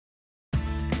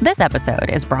This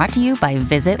episode is brought to you by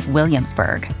Visit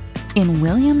Williamsburg. In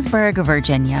Williamsburg,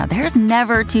 Virginia, there's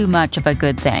never too much of a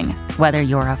good thing. Whether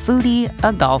you're a foodie,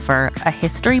 a golfer, a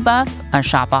history buff, a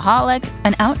shopaholic,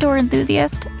 an outdoor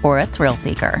enthusiast, or a thrill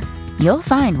seeker, you'll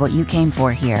find what you came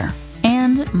for here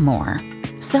and more.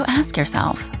 So ask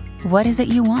yourself, what is it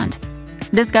you want?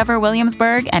 Discover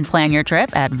Williamsburg and plan your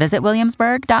trip at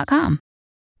visitwilliamsburg.com.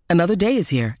 Another day is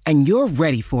here, and you're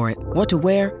ready for it. What to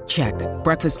wear? Check.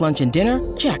 Breakfast, lunch, and dinner?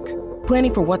 Check.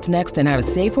 Planning for what's next and how to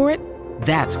save for it?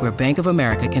 That's where Bank of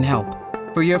America can help.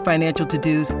 For your financial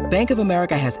to-dos, Bank of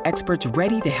America has experts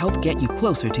ready to help get you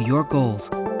closer to your goals.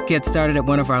 Get started at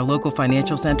one of our local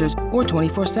financial centers or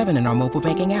 24/7 in our mobile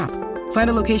banking app. Find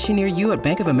a location near you at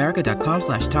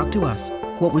bankofamerica.com/talktous.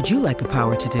 What would you like the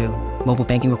power to do? Mobile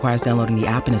banking requires downloading the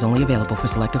app and is only available for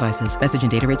select devices. Message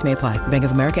and data rates may apply. Bank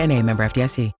of America N.A., member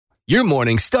FDIC. Your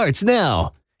morning starts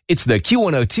now. It's the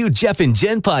Q102 Jeff and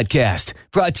Jen podcast,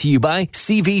 brought to you by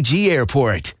CVG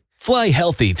Airport. Fly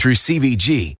healthy through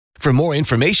CVG. For more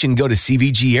information, go to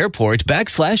CVG Airport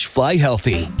 /fly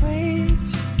healthy.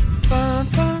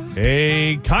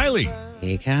 Hey, Kylie.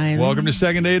 Hey, Kylie. Welcome to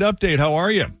Second Date Update. How are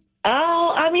you?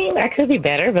 Oh, I mean, I could be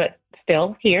better, but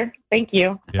still here. Thank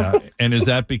you. Yeah. And is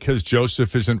that because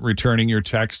Joseph isn't returning your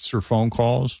texts or phone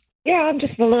calls? Yeah, I'm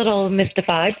just a little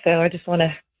mystified, so I just want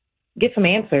to get some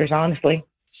answers, honestly.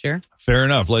 Sure. Fair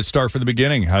enough. Let's start from the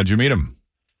beginning. How'd you meet him?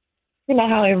 You know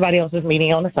how everybody else is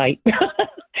meeting on the site.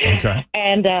 Okay.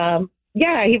 And,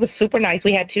 yeah, he was super nice.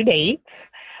 We had 2 dates.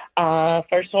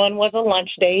 First one was a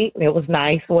lunch date. It was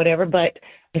nice, whatever. But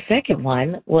the second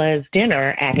one was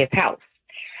dinner at his house.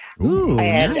 Ooh,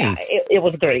 And nice. it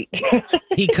was great.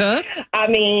 He cooked? I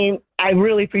mean, I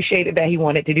really appreciated that he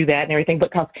wanted to do that and everything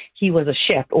because he was a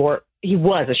chef, or he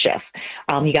was a chef.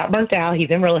 He got burnt out. He's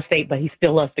in real estate, but he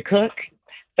still loves to cook.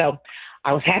 So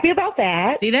I was happy about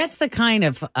that. See, that's the kind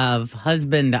of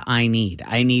husband I need.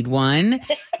 I need one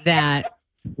that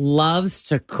loves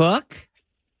to cook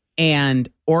and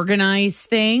organize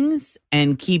things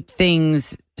and keep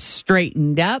things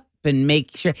straightened up and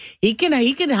make sure he can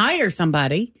hire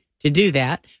somebody to do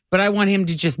that, but I want him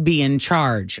to just be in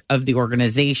charge of the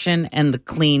organization and the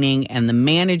cleaning and the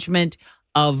management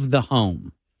of the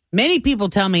home. Many people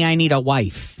tell me I need a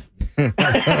wife.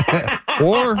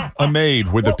 Or a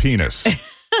maid with a penis.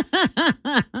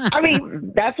 I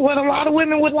mean, that's what a lot of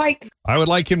women would like. I would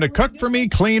like him to cook for me,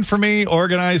 clean for me,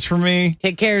 organize for me,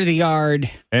 Take care of the yard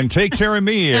and take care of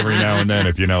me every now and then,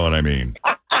 if you know what I mean.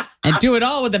 and do it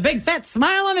all with a big fat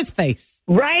smile on his face.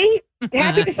 Right?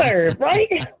 Happy to serve,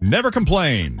 right? Never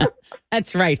complain.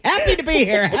 That's right. Happy to be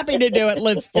here. Happy to do it.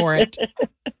 Live for it.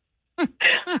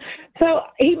 So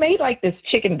he made like this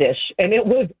chicken dish, and it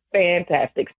was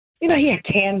fantastic. You know, he had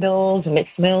candles, and it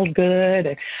smelled good.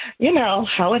 And you know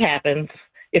how it happens.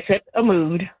 It set a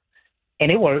mood,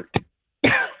 and it worked.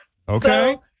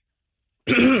 Okay.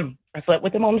 So, I slept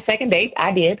with him on the second date.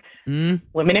 I did.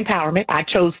 Women empowerment. I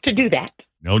chose to do that.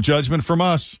 No judgment from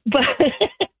us. But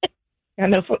I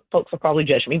know folks will probably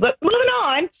judge me. But moving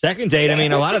on. Second date, I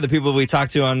mean, a lot of the people we talk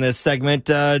to on this segment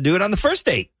do it on the first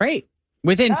date. Great.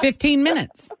 Within 15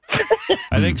 minutes.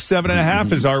 I think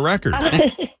 7.5 is our record.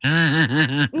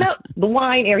 No, the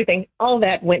wine, everything, all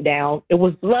that went down. It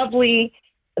was lovely.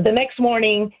 The next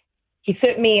morning, he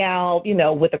sent me out, you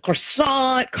know, with a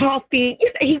croissant, coffee.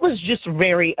 He was just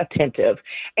very attentive.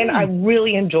 And I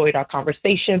really enjoyed our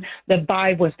conversation. The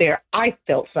vibe was there. I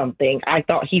felt something. I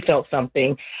thought he felt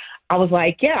something. I was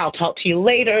like, yeah, I'll talk to you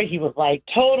later. He was like,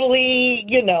 totally,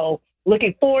 you know,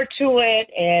 looking forward to it.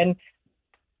 And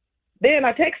then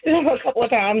I texted him a couple of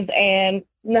times and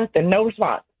nothing, no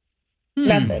response,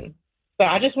 nothing. So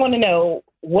I just want to know,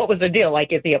 what was the deal?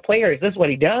 Like, is he a player? Is this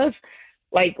what he does?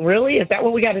 Like, really? Is that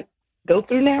what we got to go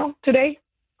through now today?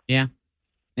 Yeah,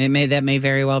 that may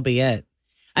very well be it.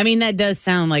 I mean, that does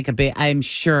sound like a bit. I'm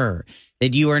sure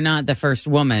that you are not the first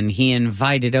woman he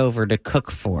invited over to cook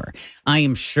for. I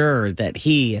am sure that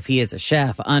he, if he is a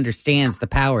chef, understands the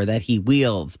power that he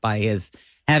wields by his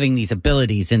having these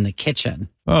abilities in the kitchen.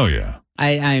 Oh, yeah.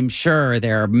 I'm sure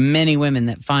there are many women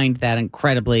that find that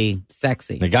incredibly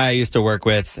sexy. The guy I used to work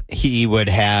with, he would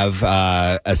have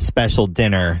a special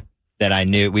dinner that I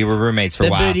knew. We were roommates for a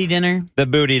while. The booty dinner? The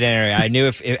booty dinner. I knew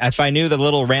if I knew the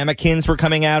little ramekins were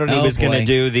coming out and he was going to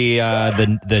do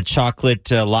the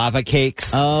chocolate lava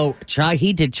cakes. Oh,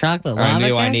 he did chocolate lava I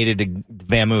knew cake? I needed to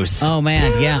vamoose. Oh,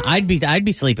 man, yeah. I'd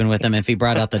be sleeping with him if he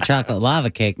brought out the chocolate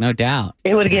lava cake, no doubt.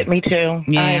 It would get me too.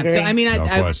 Yeah. I agree. So, I mean, No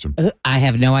question. I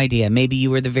have no idea. Maybe you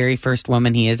were the very first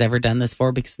woman he has ever done this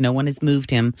for, because no one has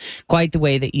moved him quite the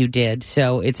way that you did.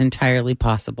 So it's entirely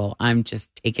possible. I'm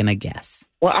just taking a guess.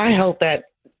 Well, I hope that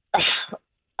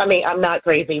I mean, I'm not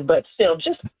crazy, but still,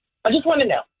 I just want to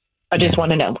know. I just want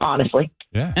to know, honestly.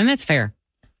 Yeah. And that's fair.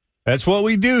 That's what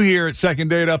we do here at Second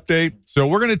Date Update. So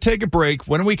we're going to take a break.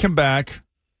 When we come back,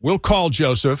 we'll call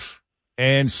Joseph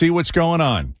and see what's going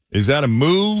on. Is that a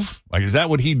move? Like, is that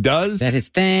what he does? That his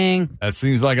thing. That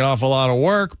seems like an awful lot of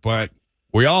work, but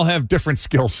we all have different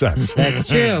skill sets. That's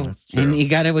true. That's true. And you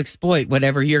got to exploit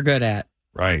whatever you're good at.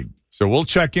 Right. So we'll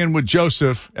check in with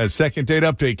Joseph as Second Date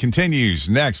Update continues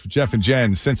next with Jeff and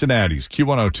Jen, Cincinnati's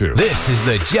Q102. This is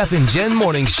the Jeff and Jen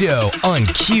Morning Show on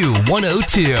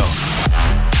Q102.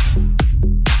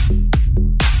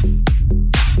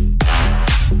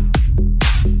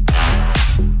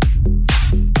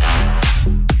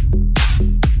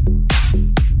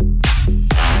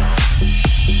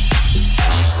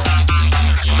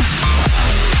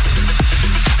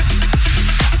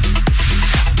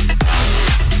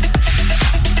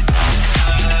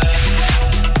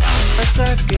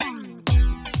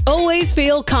 Always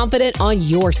feel confident on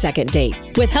your second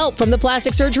date. With help from the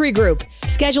Plastic Surgery Group.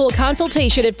 Schedule a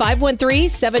consultation at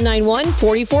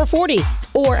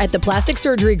 513-791-4440 or at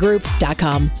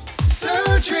theplasticsurgerygroup.com.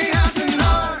 Surgery has an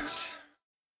art.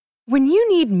 When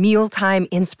you need mealtime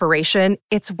inspiration,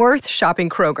 it's worth shopping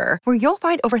Kroger, where you'll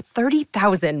find over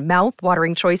 30,000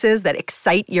 mouth-watering choices that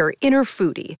excite your inner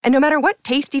foodie. And no matter what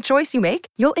tasty choice you make,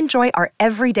 you'll enjoy our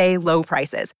everyday low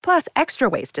prices, plus extra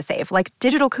ways to save, like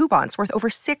digital coupons worth over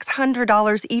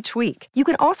 $600 each week. You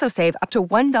can also save up to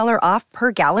 $1 off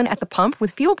per gallon at the pump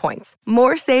with fuel points.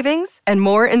 More savings and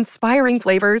more inspiring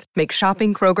flavors make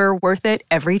shopping Kroger worth it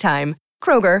every time.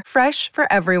 Kroger, fresh for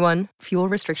everyone. Fuel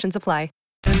restrictions apply.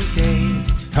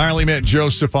 Kylie met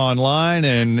Joseph online,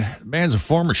 and the man's a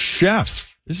former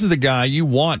chef. This is the guy you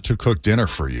want to cook dinner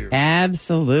for you.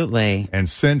 Absolutely. And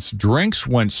since drinks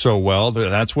went so well,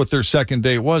 that's what their second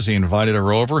date was. He invited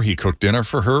her over. He cooked dinner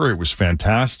for her. It was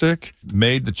fantastic.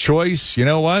 Made the choice. You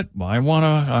know what? I'm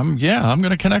going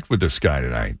to connect with this guy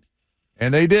tonight.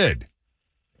 And they did.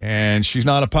 And she's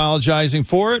not apologizing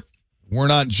for it. We're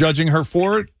not judging her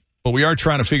for it. But we are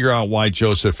trying to figure out why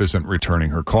Joseph isn't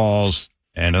returning her calls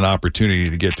and an opportunity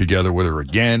to get together with her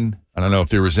again. I don't know if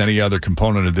there was any other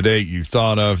component of the date you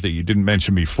thought of that you didn't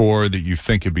mention before that you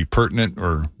think would be pertinent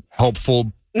or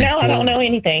helpful. No, I don't know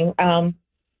anything. It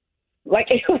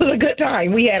was a good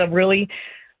time. We had a really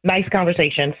nice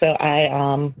conversation. So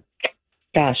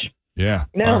Yeah.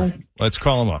 No. Right. Let's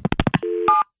call him up.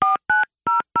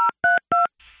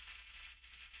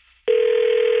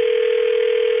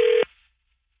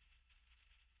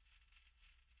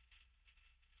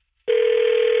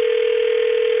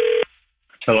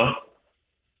 Hello?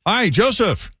 Hi,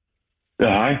 Joseph.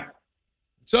 Hi.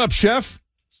 What's up, Chef?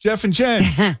 It's Jeff and Jen.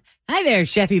 Hi there,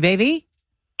 Chefy baby.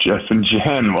 Jeff and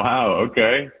Jen. Wow,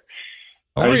 okay.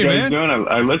 How are you, guys man? doing?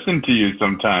 I listen to you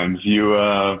sometimes.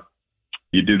 You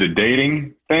do the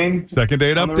dating thing? Second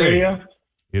date on the update. radio?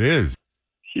 It is.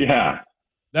 Yeah.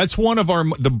 That's one of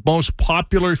the most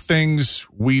popular things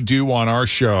we do on our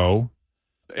show.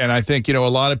 And I think, a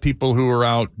lot of people who are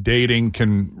out dating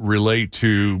can relate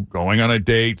to going on a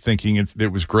date, thinking it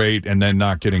was great, and then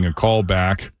not getting a call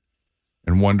back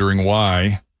and wondering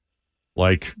why,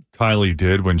 like Kylie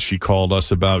did when she called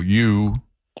us about you.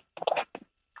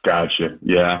 Gotcha.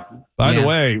 Yeah. By the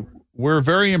way, we're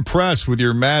very impressed with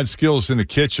your mad skills in the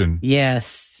kitchen.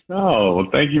 Yes. Oh, well,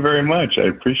 thank you very much. I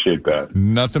appreciate that.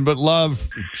 Nothing but love.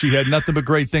 She had nothing but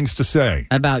great things to say.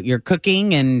 About your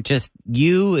cooking and just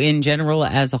you in general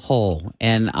as a whole.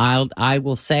 And I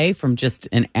will say, from just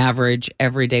an average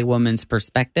everyday woman's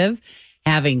perspective,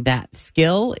 having that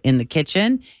skill in the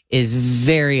kitchen is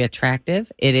very attractive.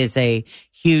 It is a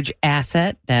huge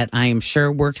asset that I am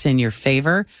sure works in your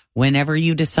favor whenever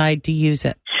you decide to use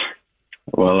it.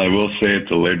 Well, I will say it's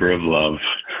a labor of love.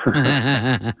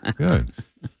 Good.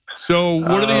 So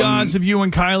what are the odds of you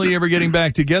and Kylie ever getting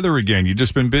back together again? You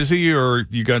just been busy, or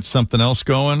you got something else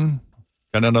going?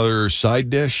 Got another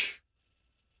side dish?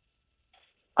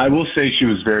 I will say she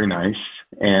was very nice,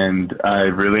 and I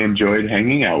really enjoyed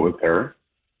hanging out with her.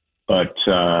 But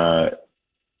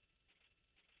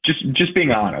just being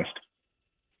honest,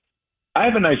 I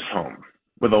have a nice home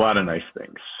with a lot of nice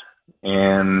things.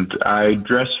 And I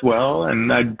dress well,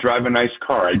 and I drive a nice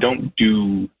car. I don't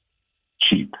do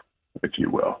cheap, if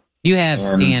you will. You have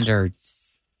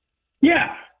standards.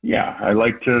 Yeah. I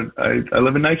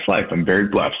live a nice life. I'm very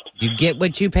blessed. You get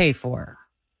what you pay for.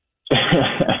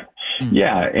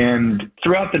 Yeah. And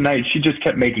throughout the night, she just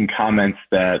kept making comments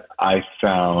that I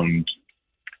found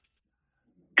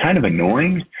kind of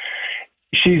annoying.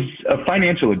 She's a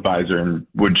financial advisor, and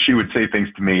she would say things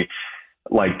to me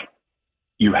like,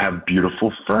 "You have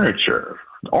beautiful furniture.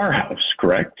 Our house,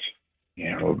 correct?"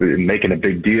 making a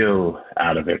big deal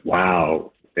out of it.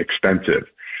 Wow, expensive.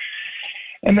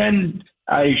 And then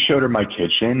I showed her my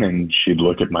kitchen, and she'd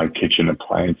look at my kitchen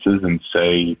appliances and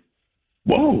say,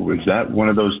 whoa, is that one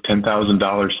of those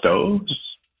 $10,000 stoves?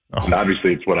 Oh. And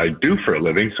obviously it's what I do for a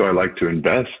living, so I like to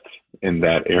invest in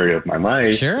that area of my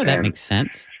life. Sure, that makes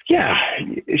sense. Yeah,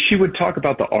 she would talk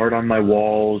about the art on my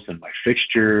walls and my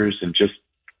fixtures and just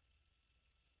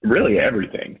really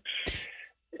everything.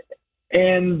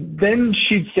 And then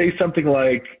she'd say something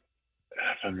like,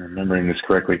 if I'm remembering this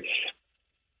correctly,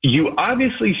 you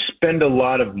obviously spend a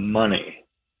lot of money.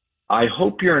 I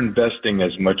hope you're investing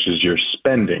as much as you're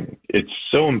spending. It's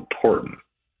so important.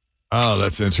 Oh,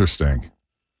 that's interesting.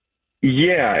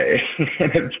 Yeah,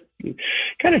 and it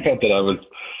kind of felt that I was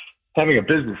having a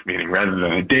business meeting rather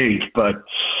than a date. But,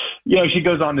 she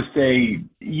goes on to say,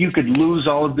 you could lose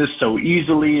all of this so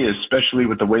easily, especially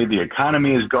with the way the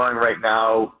economy is going right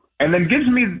now. And then gives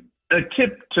me a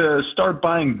tip to start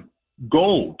buying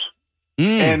gold.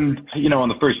 And, on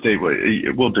the first date,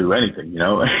 we'll do anything,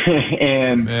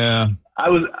 and yeah. I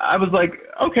was like,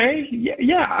 okay,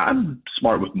 yeah, I'm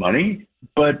smart with money,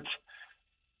 but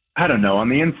I don't know. On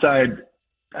the inside,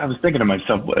 I was thinking to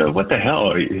myself, what the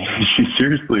hell? Is she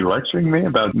seriously lecturing me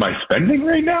about my spending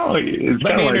right now?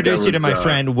 Let me introduce you to my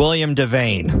friend, William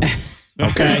Devane.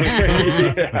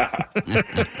 Okay?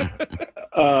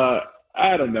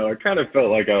 I don't know. It kind of felt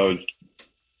like I was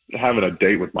having a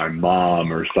date with my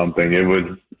mom or something. It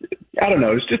was, I don't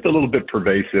know, it's just a little bit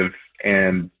pervasive,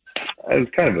 and it was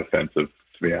kind of offensive,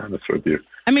 to be honest with you.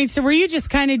 I mean, so were you just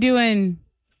kind of doing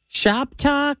shop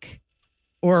talk,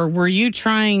 or were you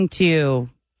trying to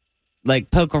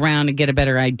poke around and get a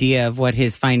better idea of what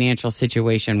his financial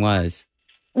situation was?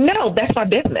 No, that's my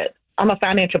business. I'm a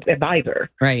financial advisor.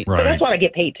 Right. So that's what I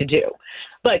get paid to do.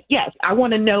 But yes, I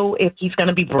want to know if he's going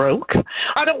to be broke.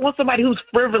 I don't want somebody who's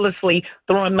frivolously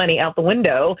throwing money out the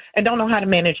window and don't know how to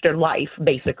manage their life,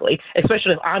 basically,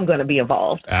 especially if I'm going to be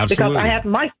involved. Absolutely. Because I have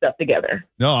my stuff together.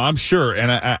 No, I'm sure.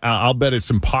 And I'll bet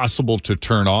it's impossible to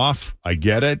turn off. I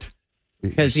get it.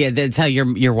 Because, that's how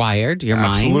you're wired, your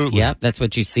Absolutely. mind. Yep, that's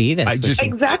what you see.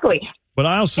 Exactly. But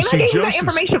I also and see I gave you that Joseph's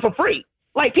information for free.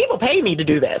 People pay me to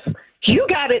do this. You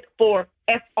got it for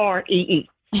FREE.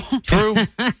 True.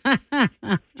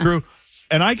 True.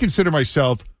 And I consider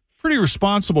myself pretty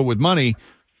responsible with money.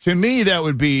 To me, that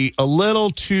would be a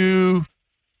little too,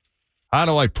 how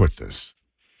do I put this?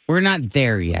 We're not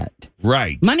there yet.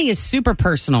 Right. Money is super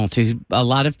personal to a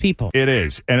lot of people. It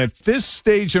is. And at this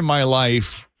stage in my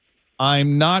life,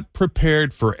 I'm not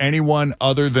prepared for anyone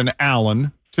other than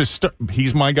Alan to start.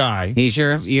 He's my guy. He's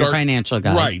your financial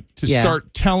guy. Right. To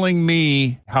start telling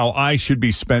me how I should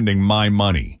be spending my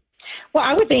money. Well,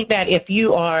 I would think that if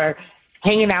you are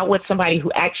hanging out with somebody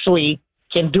who actually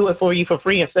can do it for you for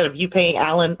free instead of you paying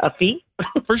Alan a fee,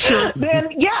 for sure, then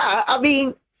yeah, I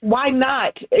mean, why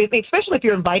not? Especially if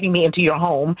you're inviting me into your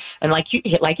home, and like you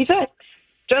said,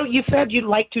 Joe, you said you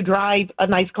like to drive a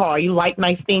nice car, you like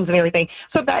nice things and everything.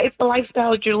 So that is the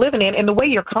lifestyle that you're living in, and the way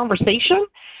your conversation,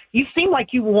 you seem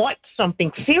like you want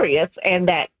something serious, and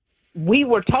that we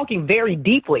were talking very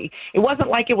deeply. It wasn't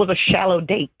like it was a shallow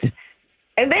date.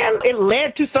 And then it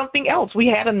led to something else. We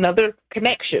had another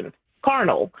connection,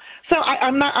 carnal. So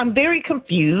I'm very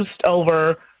confused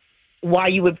over why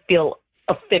you would feel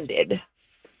offended.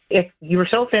 If you were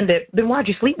so offended, then why'd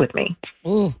you sleep with me?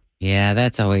 Ooh. Yeah,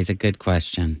 that's always a good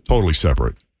question. Totally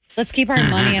separate. Let's keep our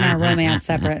money and our romance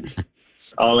separate.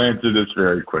 I'll answer this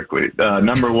very quickly.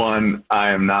 Number one, I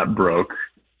am not broke.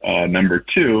 Number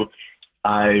two,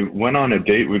 I went on a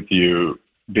date with you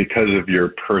because of your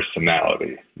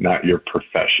personality, not your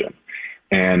profession.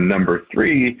 And number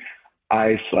three,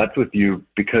 I slept with you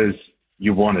because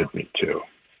you wanted me to.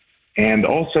 And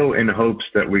also in hopes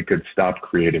that we could stop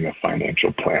creating a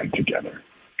financial plan together.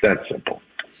 That's simple.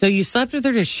 So you slept with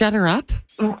her to shut her up?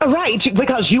 Right,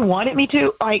 because you wanted me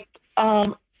to?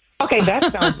 Okay,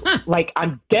 that sounds like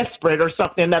I'm desperate or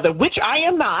something or another, which I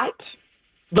am not.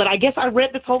 But I guess I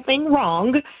read this whole thing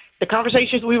wrong. The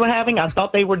conversations we were having, I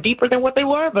thought they were deeper than what they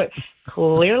were, but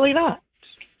clearly not.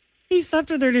 He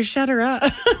slept with her to shut her up.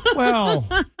 Well,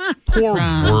 poor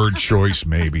word choice,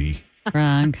 maybe.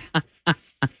 Wrong.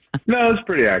 No, it's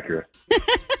pretty accurate.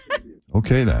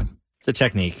 Okay, then. It's a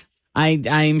technique.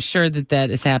 I'm sure that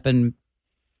has happened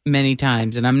many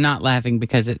times, and I'm not laughing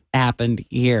because it happened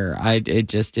here.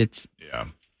 It's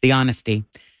the honesty.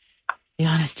 The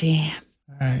honesty.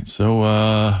 All right,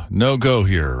 so no go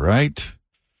here, right?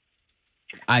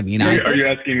 I mean, are you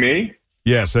asking me?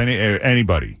 Yes,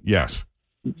 anybody. Yes.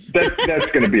 That's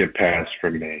going to be a pass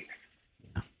from me.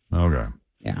 Okay.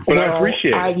 Yeah. But I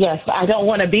appreciate it. Yes, I don't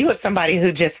want to be with somebody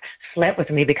who just slept with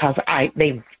me because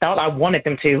they thought I wanted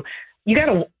them to. You got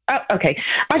to, okay.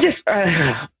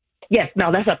 Yes,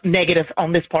 no, that's a negative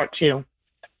on this part too.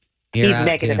 You're He's out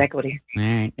negative too. equity. All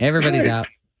right. Everybody's out.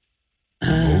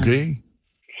 Okay.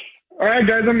 All right,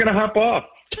 guys, I'm going to hop off.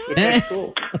 It's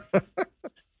cool. It's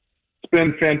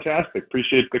been fantastic.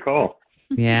 Appreciate the call.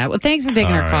 Yeah. Well, thanks for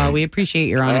taking All our call. right. We appreciate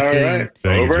your honesty All right. and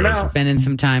Thank you, Over and Joseph. out. spending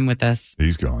some time with us.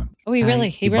 He's gone. Oh, he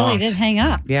really bonked. did hang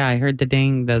up. Yeah, I heard the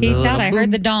ding. The He's little out. I boom.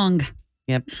 heard the dong.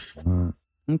 Yep.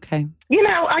 Okay. You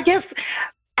know, I guess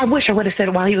I wish I would have said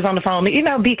it while he was on the phone. You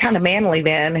know, be kind of manly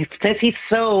then. Since he's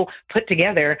so put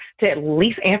together to at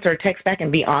least answer a text back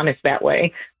and be honest that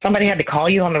way. Somebody had to call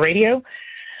you on the radio.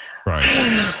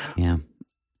 Right. Yeah.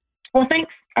 Well,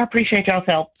 thanks. I appreciate y'all's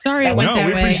help. Sorry it went No, that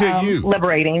we way. appreciate you.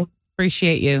 Liberating.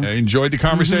 Appreciate you. Enjoyed the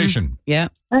conversation. Yeah.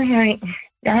 All right.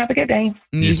 Y'all have a good day.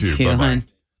 You too. Bye-bye. hon.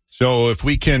 So if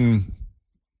we can,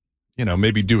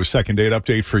 maybe do a second date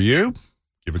update for you,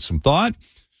 give it some thought,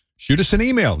 shoot us an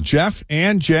email, Jeff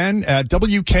and Jen at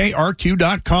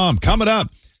WKRQ.com. Coming up,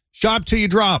 shop till you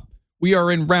drop. We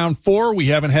are in round 4. We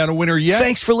haven't had a winner yet.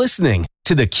 Thanks for listening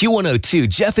to the Q102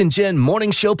 Jeff and Jen Morning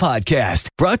Show podcast,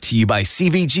 brought to you by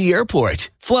CVG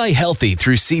Airport. Fly healthy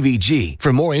through CVG.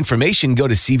 For more information, go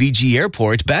to CVG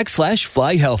Airport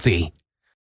 /fly healthy.